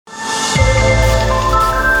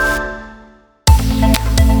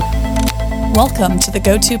Welcome to the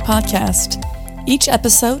Go-To Podcast. Each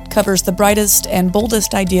episode covers the brightest and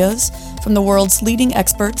boldest ideas from the world's leading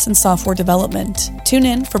experts in software development. Tune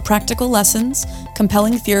in for practical lessons,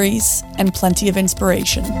 compelling theories, and plenty of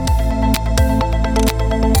inspiration.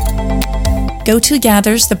 Go-To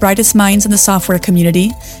gathers the brightest minds in the software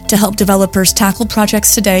community to help developers tackle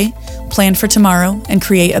projects today, plan for tomorrow, and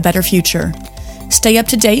create a better future. Stay up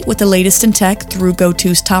to date with the latest in tech through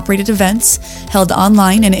Go-To's top-rated events held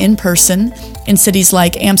online and in person in cities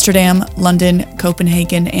like Amsterdam, London,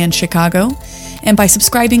 Copenhagen, and Chicago, and by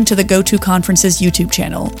subscribing to the Go-To Conference's YouTube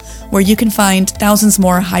channel, where you can find thousands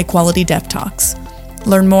more high-quality dev talks.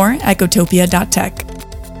 Learn more at gotopia.tech.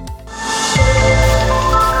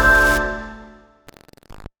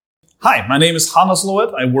 Hi, my name is Hannes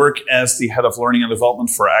Lowette. I work as the head of learning and development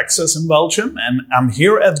for Access in Belgium, and I'm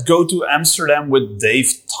here at Go-To Amsterdam with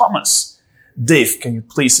Dave Thomas. Dave, can you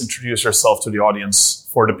please introduce yourself to the audience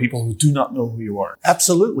for the people who do not know who you are?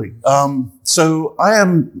 Absolutely. So I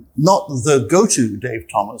am not the Go-To Dave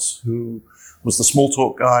Thomas, who was the small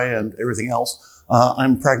talk guy and everything else.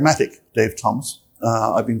 I'm Pragmatic Dave Thomas.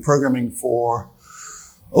 I've been programming for,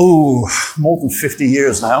 more than 50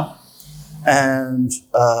 years now. And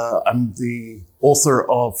I'm the author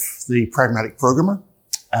of the Pragmatic Programmer,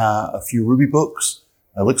 a few Ruby books,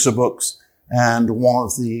 Elixir books, and one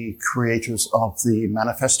of the creators of the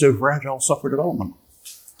Manifesto for Agile Software Development.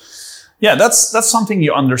 Yeah, that's something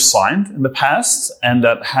you undersigned in the past, and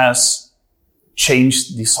that has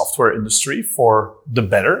changed the software industry for the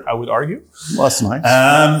better, I would argue. Well, that's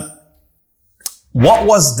nice. What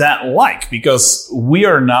was that like? Because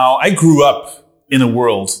I grew up in a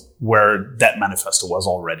world where that manifesto was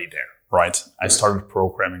already there, right? I started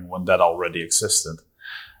programming when that already existed.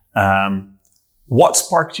 What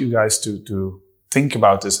sparked you guys to think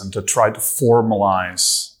about this and to try to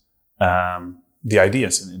formalize the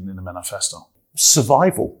ideas in the manifesto?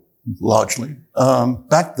 Survival, largely.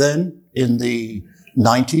 Back then, in the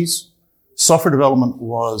 90s, software development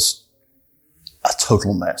was a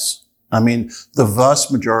total mess. I mean, the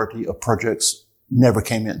vast majority of projects never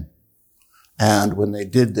came in. And when they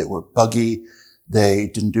did, they were buggy. They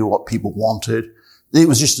didn't do what people wanted. It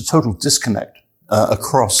was just a total disconnect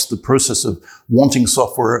across the process of wanting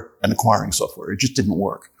software and acquiring software. It just didn't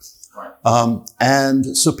work. Right.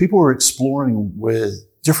 And so people were exploring with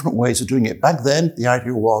different ways of doing it. Back then, the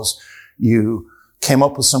idea was you came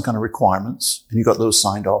up with some kind of requirements and you got those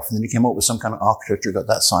signed off. And then you came up with some kind of architecture, got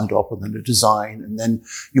that signed off, and then a design. And then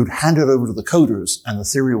you'd hand it over to the coders. And the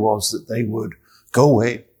theory was that they would go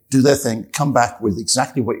away, do their thing, come back with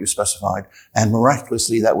exactly what you specified, and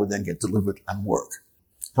miraculously that would then get delivered and work.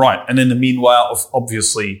 Right. And in the meanwhile,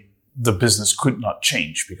 obviously, the business could not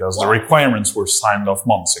change because the requirements were signed off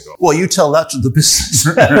months ago. Well, you tell that to the business.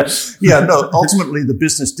 Ultimately the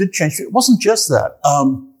business did change. It wasn't just that.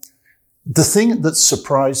 The thing that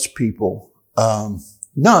surprised people, I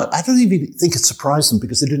don't even think it surprised them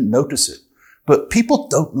because they didn't notice it, but people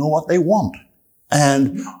don't know what they want.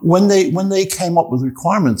 And when they came up with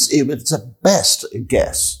requirements, it was at best a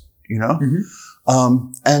guess, you know?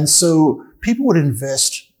 Mm-hmm. And so people would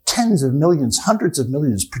invest tens of millions, hundreds of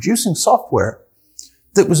millions producing software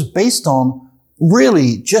that was based on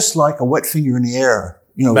really just like a wet finger in the air,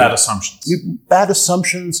 you know. Bad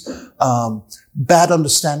assumptions. Bad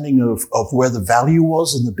understanding of where the value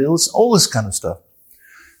was in the bills, all this kind of stuff.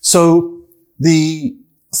 So the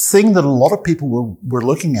thing that a lot of people were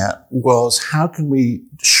looking at was how can we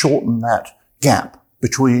shorten that gap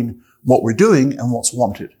between what we're doing and what's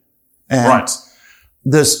wanted. And right.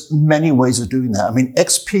 There's many ways of doing that. I mean,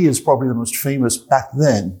 XP is probably the most famous back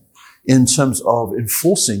then in terms of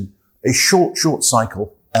enforcing a short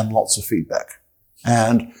cycle and lots of feedback.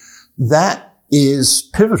 And that is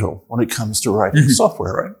pivotal when it comes to writing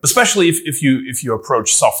software, right? Especially if you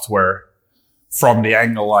approach software from the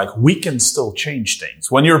angle like we can still change things.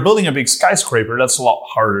 When you're building a big skyscraper, that's a lot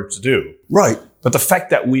harder to do. Right. But the fact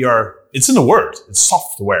that it's in the word, it's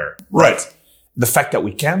software. Right. The fact that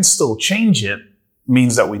we can still change it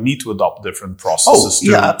means that we need to adopt different processes.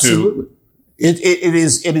 Absolutely. It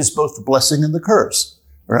is both the blessing and the curse,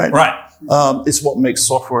 right? Right. It's what makes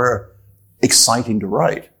software exciting to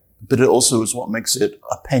write, but it also is what makes it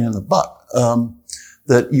a pain in the butt,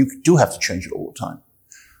 that you do have to change it all the time.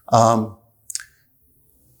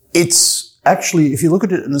 It's actually, if you look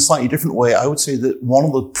at it in a slightly different way, I would say that one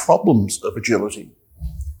of the problems of agility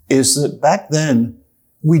is that back then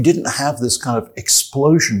we didn't have this kind of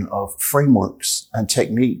explosion of frameworks and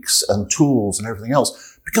techniques and tools and everything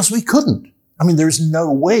else because we couldn't. I mean, there's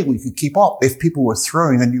no way we could keep up if people were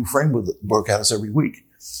throwing a new framework at us every week.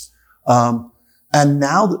 And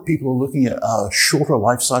now that people are looking at shorter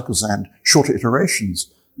life cycles and shorter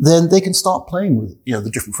iterations, then they can start playing with, the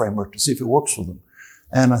different framework to see if it works for them.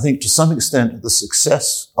 And I think to some extent, the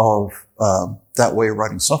success of that way of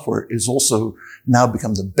writing software is also now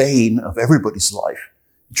become the bane of everybody's life,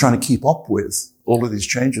 trying to keep up with all of these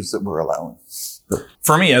changes that we're allowing.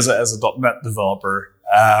 For me, as a .NET developer,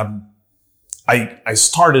 I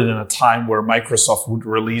started in a time where Microsoft would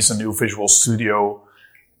release a new Visual Studio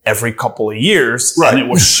every couple of years, right. And it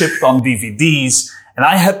was shipped on DVDs, and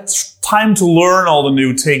I had time to learn all the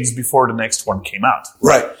new things before the next one came out.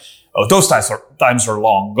 Right. Oh, those times are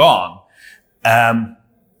long gone.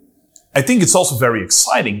 I think it's also very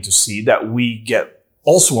exciting to see that we get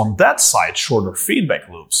also on that side shorter feedback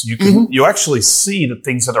loops. You actually see the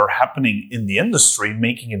things that are happening in the industry,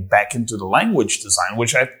 making it back into the language design,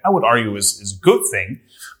 which I would argue is a good thing,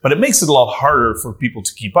 but it makes it a lot harder for people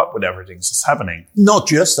to keep up with everything that's happening. Not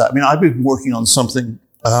just that. I mean, I've been working on something,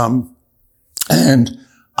 and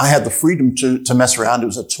I had the freedom to mess around. It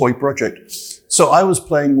was a toy project. So I was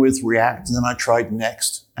playing with React, and then I tried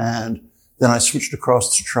Next, and then I switched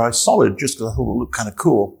across to try Solid just because I thought it looked kind of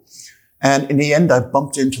cool. And in the end, I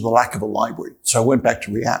bumped into the lack of a library. So I went back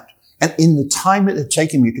to React. And in the time it had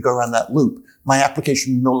taken me to go around that loop, my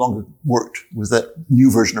application no longer worked with that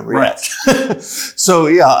new version of React. Right. So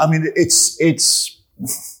yeah, I mean, it's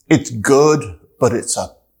good, but it's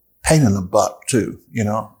a pain in the butt too,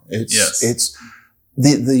 It's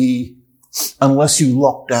unless you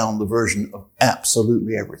lock down the version of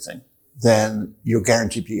absolutely everything, then you're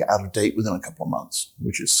guaranteed to be out of date within a couple of months,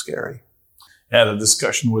 which is scary. I had a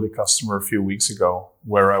discussion with a customer a few weeks ago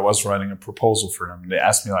where I was writing a proposal for them. They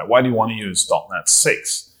asked me, why do you want to use .NET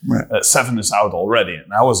 6? Right. 7 is out already.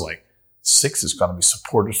 And I was like, 6 is going to be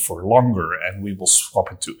supported for longer, and we will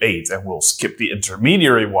swap it to 8, and we'll skip the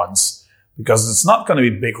intermediary ones because it's not going to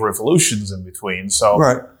be big revolutions in between. So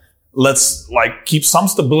right. Let's keep some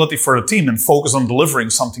stability for the team and focus on delivering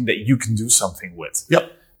something that you can do something with.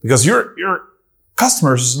 Yep. Because your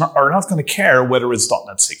customers are not going to care whether it's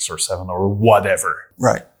 .NET 6 or 7 or whatever.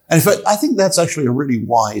 Right. And in fact, I think that's actually a really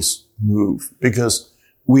wise move because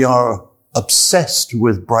we are obsessed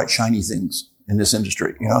with bright, shiny things in this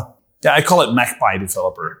industry, Yeah, I call it magpie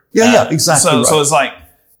developer. Yeah, exactly. So it's like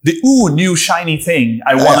the new shiny thing.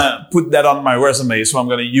 I want to put that on my resume, so I'm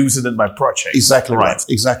going to use it in my project. Exactly right.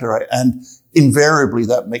 Exactly right. And invariably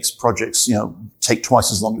that makes projects, take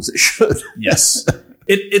twice as long as it should. Yes.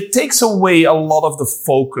 It takes away a lot of the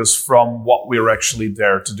focus from what we're actually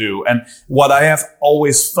there to do. And what I have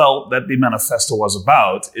always felt that the manifesto was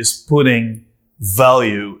about is putting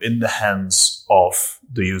value in the hands of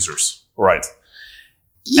the users, right?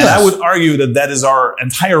 Yes. And I would argue that is our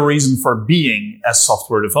entire reason for being as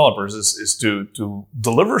software developers is to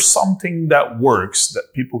deliver something that works,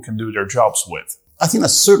 that people can do their jobs with. I think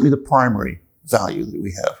that's certainly the primary value that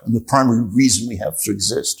we have and the primary reason we have to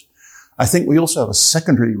exist. I think we also have a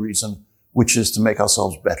secondary reason, which is to make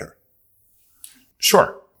ourselves better.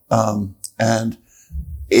 Sure. And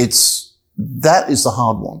that is the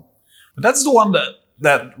hard one. But that's the one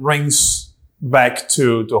that rings back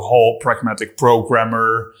to the whole pragmatic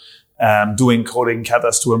programmer, doing coding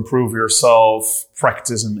katas to improve yourself,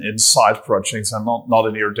 practice in side projects and not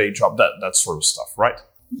in your day job, that sort of stuff, right?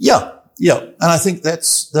 Yeah. And I think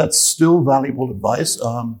that's still valuable advice.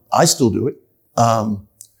 I still do it.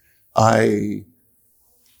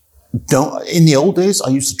 In the old days, I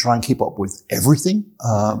used to try and keep up with everything.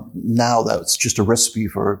 Now that's just a recipe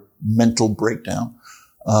for mental breakdown.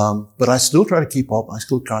 But I still try to keep up. I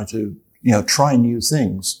still try to, try new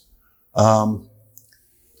things.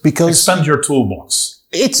 Because expand your toolbox.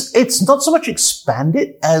 It's not so much expand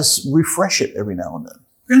it as refresh it every now and then.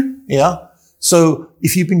 Okay. Yeah. So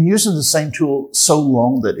if you've been using the same tool so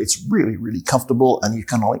long that it's really, really comfortable and you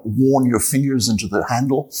kind of worn your fingers into the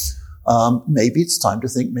handle, maybe it's time to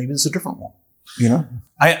think maybe it's a different one,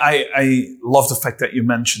 I love the fact that you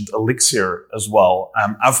mentioned Elixir as well.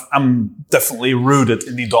 I'm definitely rooted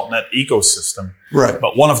in the .NET ecosystem. Right.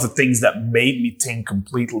 But one of the things that made me think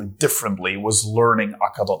completely differently was learning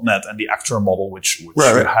Akka.NET and the actor model, which you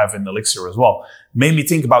have in Elixir as well. Made me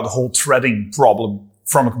think about the whole threading problem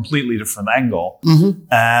from a completely different angle. Mm-hmm.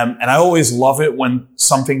 And I always love it when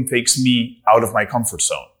something takes me out of my comfort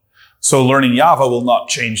zone. So learning Java will not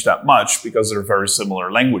change that much because they're very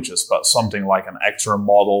similar languages, but something like an actor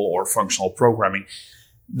model or functional programming,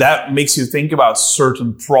 that makes you think about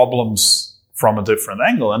certain problems from a different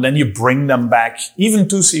angle. And then you bring them back even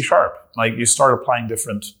to C#. Like you start applying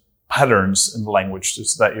different patterns in the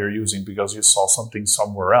languages that you're using because you saw something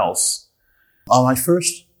somewhere else. My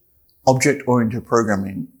first object-oriented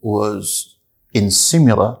programming was in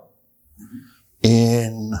Simula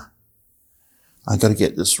in, I got to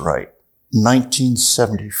get this right,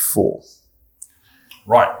 1974.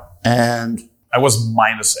 Right. And I was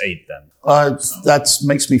 -8 then. that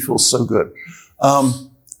makes me feel so good.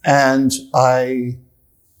 And I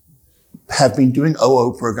have been doing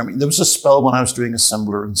OO programming. There was a spell when I was doing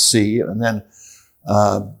assembler in C and then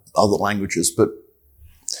other languages. But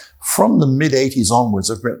from the mid-'80s onwards,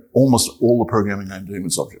 I've read almost all the programming I'm doing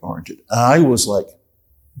was object-oriented. And I was like,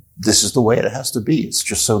 this is the way it has to be. It's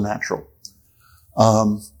just so natural.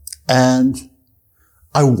 And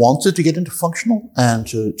I wanted to get into functional and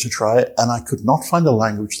to try it, and I could not find a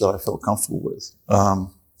language that I felt comfortable with.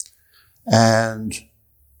 And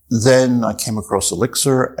then I came across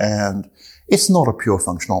Elixir, and it's not a pure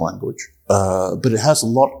functional language, but it has a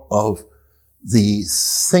lot of the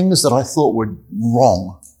things that I thought were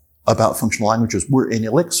wrong about functional languages were in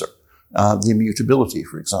Elixir. The immutability,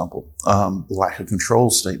 for example, the lack of control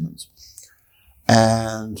statements.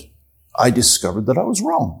 And I discovered that I was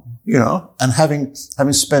wrong, and having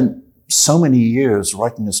spent so many years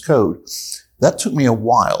writing this code, that took me a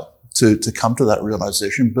while to come to that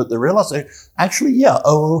realization. But the realization, actually, yeah,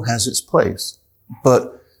 OO has its place.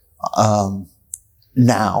 But,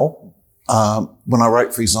 now, when I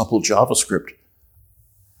write, for example, JavaScript,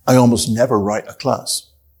 I almost never write a class.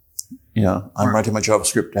 I'm writing my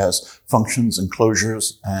JavaScript as functions and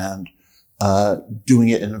closures and, doing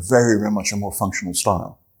it in a very, very much a more functional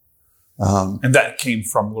style. And that came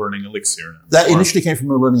from learning Elixir. That initially came from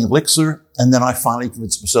learning Elixir, and then I finally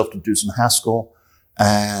convinced myself to do some Haskell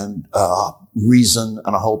and Reason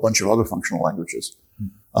and a whole bunch of other functional languages.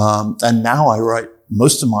 And now I write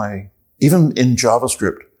even in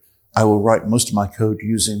JavaScript, I will write most of my code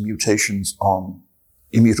using mutations on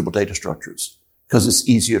immutable data structures because it's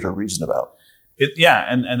easier to reason about.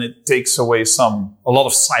 And it takes away a lot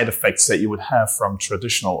of side effects that you would have from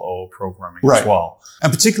traditional OO programming as well.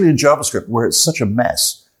 And particularly in JavaScript, where it's such a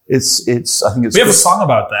mess. I think it's. We have a song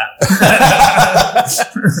about that.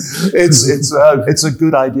 It's a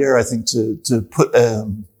good idea, I think, to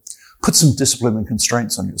put some discipline and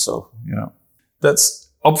constraints on yourself, That's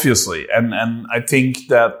obviously. And I think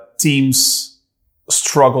that teams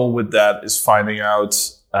struggle with that is finding out,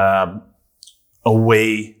 a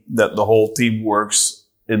way that the whole team works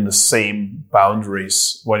in the same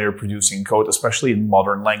boundaries when you're producing code, especially in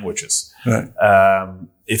modern languages. Right.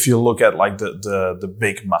 If you look at like the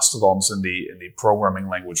big mastodons in the programming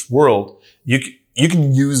language world, you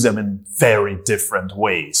can use them in very different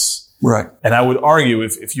ways. Right. And I would argue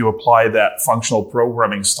if you apply that functional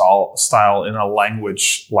programming style in a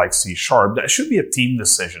language like C#, that should be a team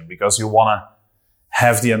decision because you want to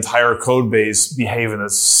have the entire code base behave in a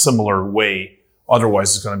similar way.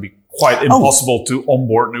 Otherwise, it's going to be quite impossible to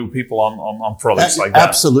onboard new people on products like that.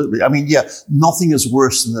 Absolutely. I mean, yeah, nothing is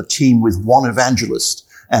worse than a team with one evangelist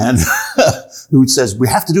and who says, we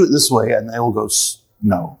have to do it this way. And they all go,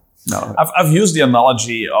 no. I've used the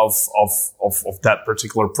analogy of that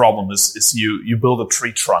particular problem is you build a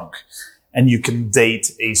tree trunk and you can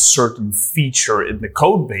date a certain feature in the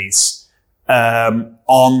code base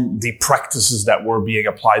on the practices that were being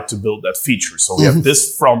applied to build that feature. So we have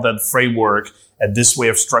this front-end framework and this way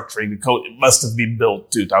of structuring the code. It must have been built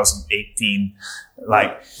 2018.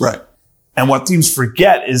 Right. And what teams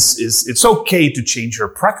forget is it's okay to change your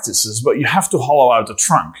practices, but you have to hollow out the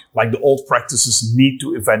trunk. Like the old practices need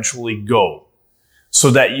to eventually go so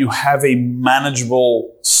that you have a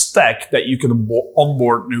manageable stack that you can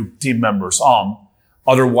onboard new team members on.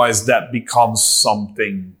 Otherwise, that becomes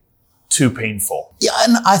something too painful. Yeah,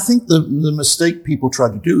 and I think the mistake people try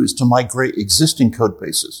to do is to migrate existing code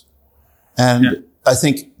bases. And I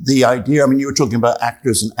think the idea, I mean, you were talking about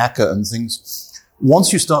actors and akka and things.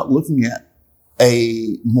 Once you start looking at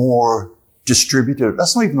a more distributed,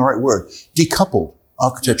 that's not even the right word, decoupled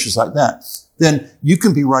architectures like that, then you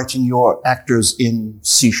can be writing your actors in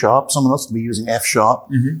C#, someone else can be using F#,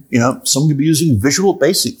 someone can be using Visual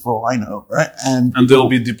Basic for all I know, right? And they'll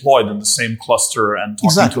be deployed in the same cluster and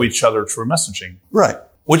talking to each other through messaging. Right.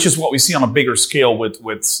 Which is what we see on a bigger scale with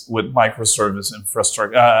microservice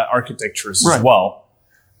infrastructure architectures as well.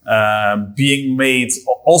 Being made,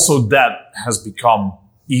 also that has become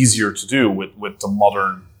easier to do with the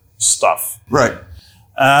modern stuff. Right.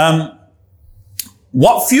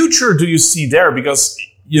 What future do you see there? Because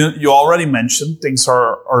you already mentioned things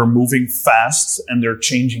are moving fast and they're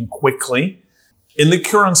changing quickly. In the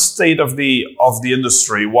current state of the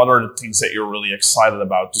industry, what are the things that you're really excited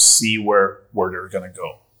about to see where they're going to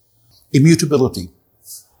go? Immutability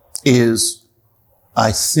is,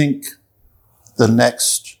 I think, the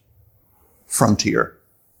next frontier.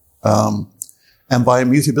 And by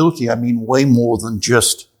immutability, I mean way more than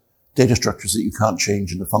just data structures that you can't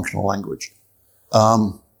change in a functional language.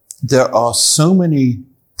 There are so many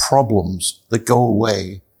problems that go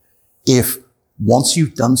away if once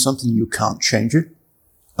you've done something, you can't change it.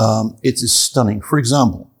 It is stunning. For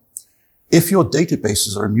example, if your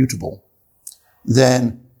databases are immutable,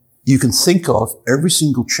 then you can think of every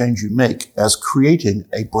single change you make as creating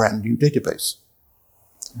a brand new database.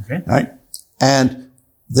 Okay. Right? And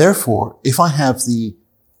therefore, if I have the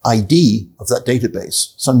ID of that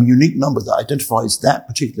database, some unique number that identifies that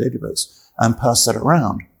particular database, and pass that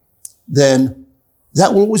around, then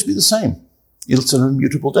that will always be the same. It's an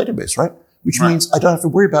immutable database, right? Which means I don't have to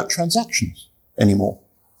worry about transactions anymore,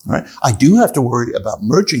 right? I do have to worry about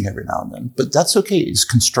merging every now and then, but that's okay. It's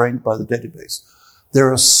constrained by the database.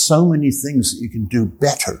 There are so many things that you can do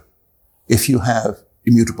better if you have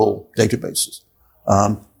immutable databases.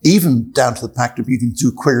 Even down to the fact that you can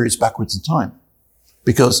do queries backwards in time,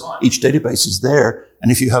 because each database is there.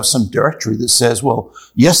 And if you have some directory that says, well,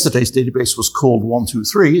 yesterday's database was called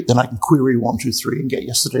 123, then I can query 123 and get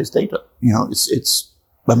yesterday's data. You know, it's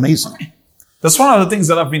amazing. That's one of the things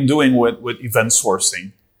that I've been doing with event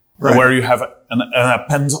sourcing, where you have an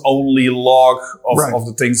append-only log of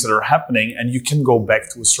the things that are happening, and you can go back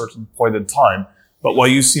to a certain point in time. But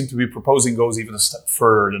what you seem to be proposing goes even a step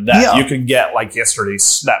further than that. Yeah. You can get like yesterday's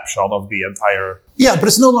snapshot of the entire... Yeah, but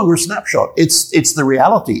it's no longer a snapshot. It's the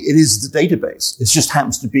reality. It is the database. It just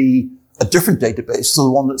happens to be a different database to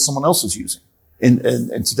the one that someone else is using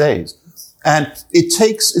in today's. And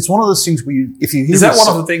it's one of those things where if you hear... Is that one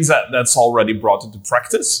of the things that's already brought into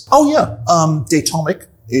practice? Oh, yeah. Datomic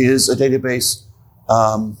is a database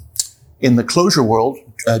in the closure world,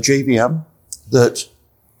 JVM, that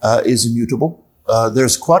is immutable.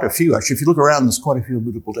 There's quite a few, actually. If you look around, there's quite a few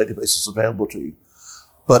immutable databases available to you.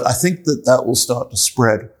 But I think that will start to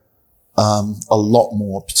spread a lot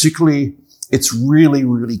more. Particularly, it's really,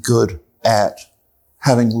 really good at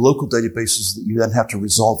having local databases that you then have to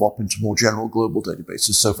resolve up into more general global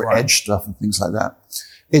databases. So for edge stuff and things like that,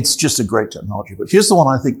 it's just a great technology. But here's the one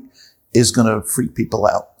I think is going to freak people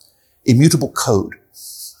out. Immutable code.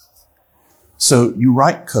 So you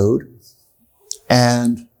write code,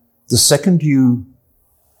 and the second you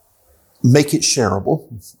make it shareable,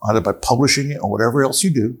 either by publishing it or whatever else you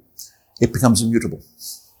do, it becomes immutable.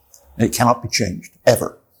 And it cannot be changed,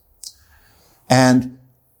 ever. And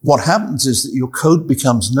what happens is that your code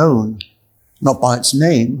becomes known not by its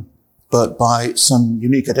name, but by some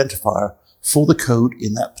unique identifier for the code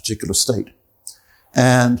in that particular state.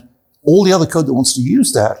 And all the other code that wants to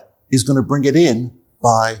use that is going to bring it in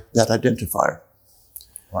by that identifier.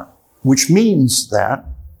 Right. Which means that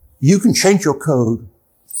you can change your code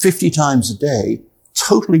 50 times a day,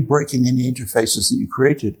 totally breaking any interfaces that you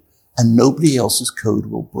created, and nobody else's code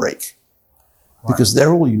will break. Because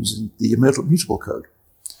they're all using the immutable code.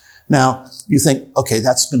 Now, you think, okay,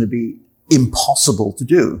 that's going to be impossible to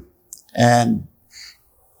do. And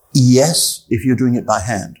yes, if you're doing it by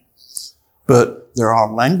hand. But there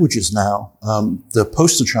are languages now. The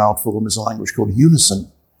poster child for them is a language called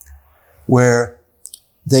Unison, where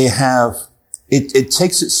they have, it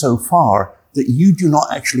takes it so far that you do not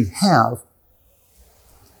actually have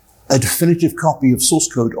a definitive copy of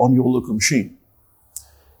source code on your local machine.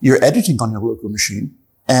 You're editing on your local machine,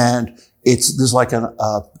 and there's like an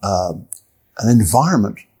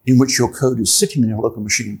environment in which your code is sitting in your local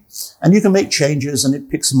machine. And you can make changes, and it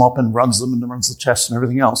picks them up and runs them and runs the tests and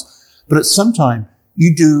everything else. But at some time,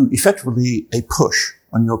 you do effectively a push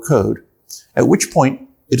on your code, at which point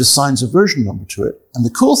it assigns a version number to it. And the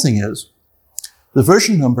cool thing is, the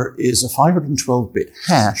version number is a 512-bit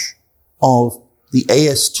hash of the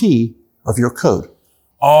AST of your code.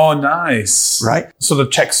 Oh, nice. Right? So the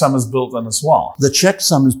checksum is built in as well. The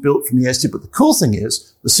checksum is built from the AST, but the cool thing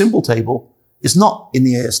is the symbol table is not in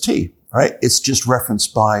the AST, right? It's just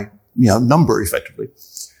referenced by, number effectively.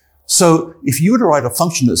 So if you were to write a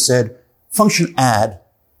function that said function add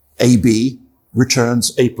AB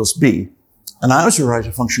returns A plus B, and I was to write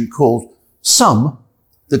a function called sum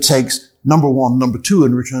that takes number one, number two,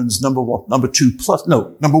 and returns number one plus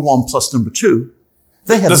number two,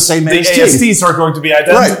 they have the same AST. The ASTs are going to be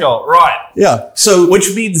identical. Right. Yeah. So,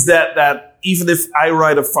 which means that even if I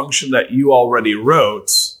write a function that you already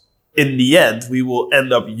wrote, in the end, we will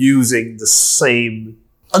end up using the same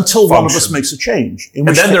until function. One of us makes a change. And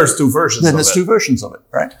then there's two versions Then there's two versions of it,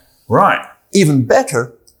 right? Right. Even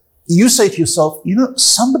better, you say to yourself,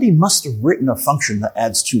 somebody must have written a function that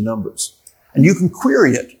adds two numbers. And you can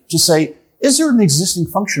query it to say, is there an existing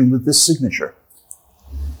function with this signature?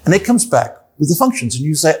 And it comes back with the functions, and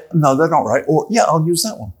you say, no, they're not right, or yeah, I'll use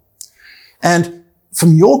that one. And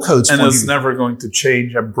from your code's and point of it's view, never going to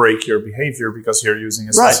change and break your behavior because you're using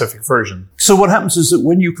a specific version. So what happens is that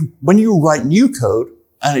when you write new code,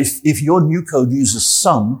 and if your new code uses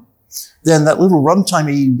sum, then that little runtime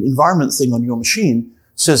environment thing on your machine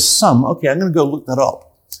says sum. Okay, I'm going to go look that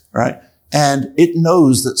up, right? And it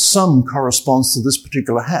knows that sum corresponds to this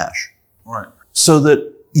particular hash. Right. So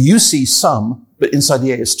that you see sum, but inside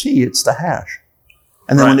the AST, it's the hash.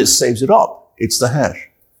 And then when it saves it up, it's the hash.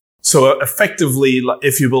 So effectively,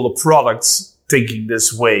 if you build a product thinking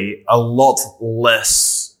this way, a lot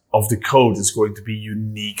less of the code is going to be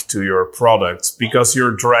unique to your product because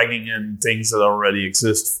you're dragging in things that already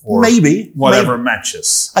exist for whatever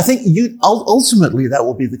matches. I think ultimately that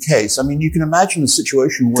will be the case. I mean, you can imagine a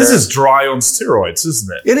situation where... This is dry on steroids,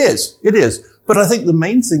 isn't it? It is. But I think the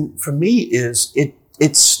main thing for me is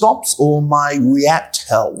it stops all my react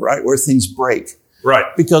hell, right, where things break. Right.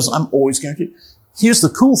 Because I'm always going to... Here's the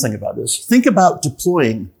cool thing about this. Think about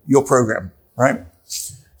deploying your program, right?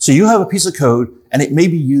 So you have a piece of code and it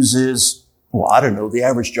maybe uses, well, I don't know, the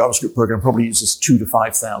average JavaScript program probably uses 2 to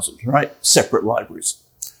 5,000, right? Separate libraries.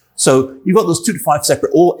 So you've got those 2 to 5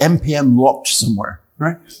 separate, all NPM locked somewhere,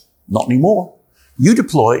 right? Not anymore. You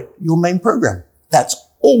deploy your main program. That's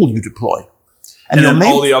all you deploy. And then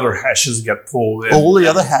all the other hashes get pulled in. All the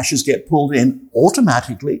other hashes get pulled in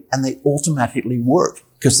automatically, and they automatically work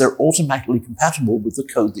because they're automatically compatible with the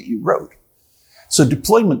code that you wrote. So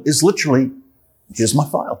deployment is literally, here's my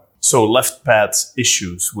file. So left path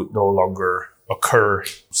issues would no longer occur.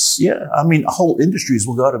 Yeah, I mean, whole industries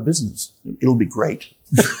will go out of business. It'll be great.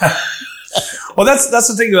 Well, that's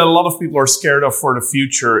the thing that a lot of people are scared of for the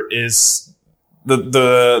future is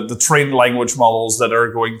the trained language models that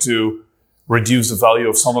are going to reduce the value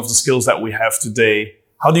of some of the skills that we have today.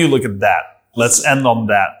 How do you look at that? Let's end on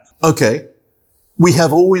that. Okay. We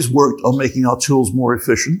have always worked on making our tools more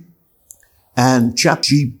efficient. And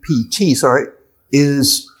ChatGPT,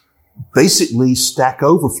 is basically Stack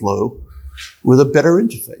Overflow with a better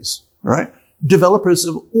interface, right? Developers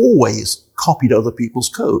have always copied other people's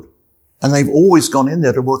code. And they've always gone in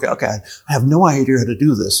there to work out, okay, I have no idea how to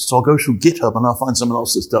do this. So I'll go through GitHub and I'll find someone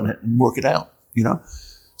else that's done it and work it out, you know?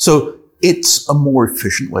 So it's a more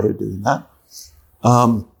efficient way of doing that.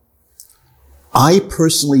 I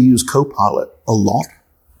personally use Copilot a lot,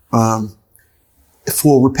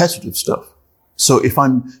 for repetitive stuff. So if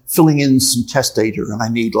I'm filling in some test data and I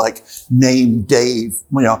need like name Dave,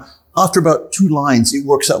 after about 2 lines, it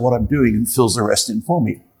works out what I'm doing and fills the rest in for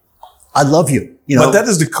me. I love you. But that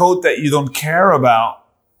is the code that you don't care about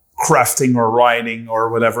crafting or writing or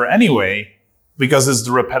whatever anyway, because it's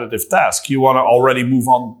the repetitive task. You want to already move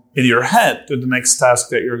on in your head to the next task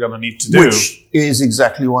that you're going to need to do. Which is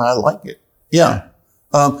exactly why I like it. Yeah.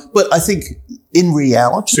 But I think in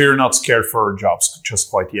reality... So you're not scared for jobs just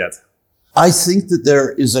quite yet? I think that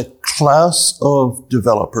there is a class of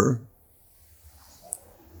developer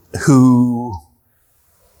who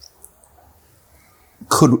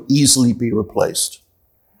could easily be replaced.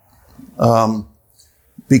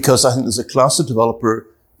 Because I think there's a class of developer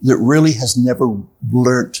that really has never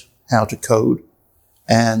learnt how to code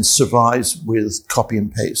and survives with copy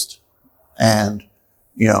and paste and,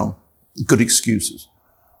 good excuses.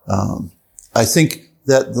 I think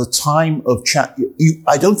that the time of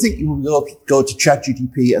I don't think you will go to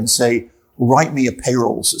ChatGPT and say, write me a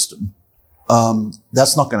payroll system.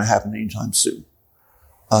 That's not going to happen anytime soon.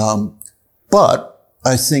 But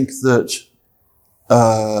I think that,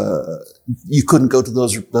 you couldn't go to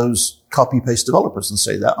those copy-paste developers and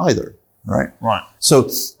say that either, right? Right. So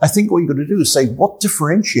I think what you've got to do is say, what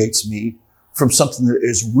differentiates me from something that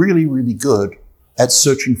is really, really good at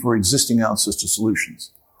searching for existing answers to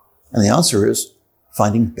solutions? And the answer is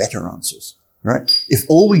finding better answers, right? If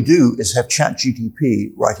all we do is have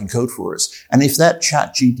ChatGPT writing code for us, and if that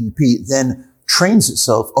ChatGPT then trains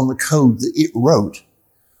itself on the code that it wrote,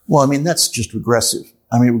 well, that's just regressive.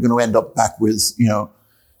 We're going to end up back with,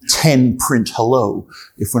 10 print hello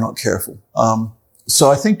if we're not careful. So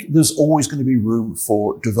I think there's always going to be room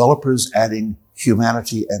for developers adding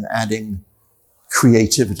humanity and adding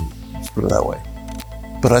creativity, let's put it that way.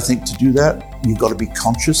 But I think to do that, you've got to be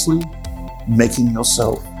consciously making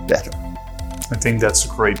yourself better. I think that's a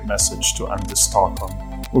great message to end this talk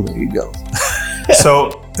on. Well, there you go.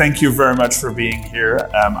 So thank you very much for being here.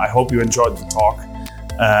 I hope you enjoyed the talk.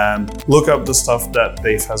 Look up the stuff that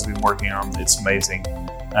Dave has been working on. It's amazing.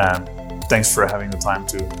 Thanks for having the time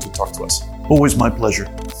to talk to us. Always my pleasure.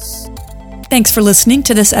 Thanks for listening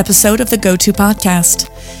to this episode of the GoTo Podcast.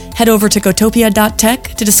 Head over to gotopia.tech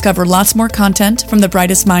to discover lots more content from the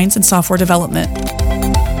brightest minds in software development.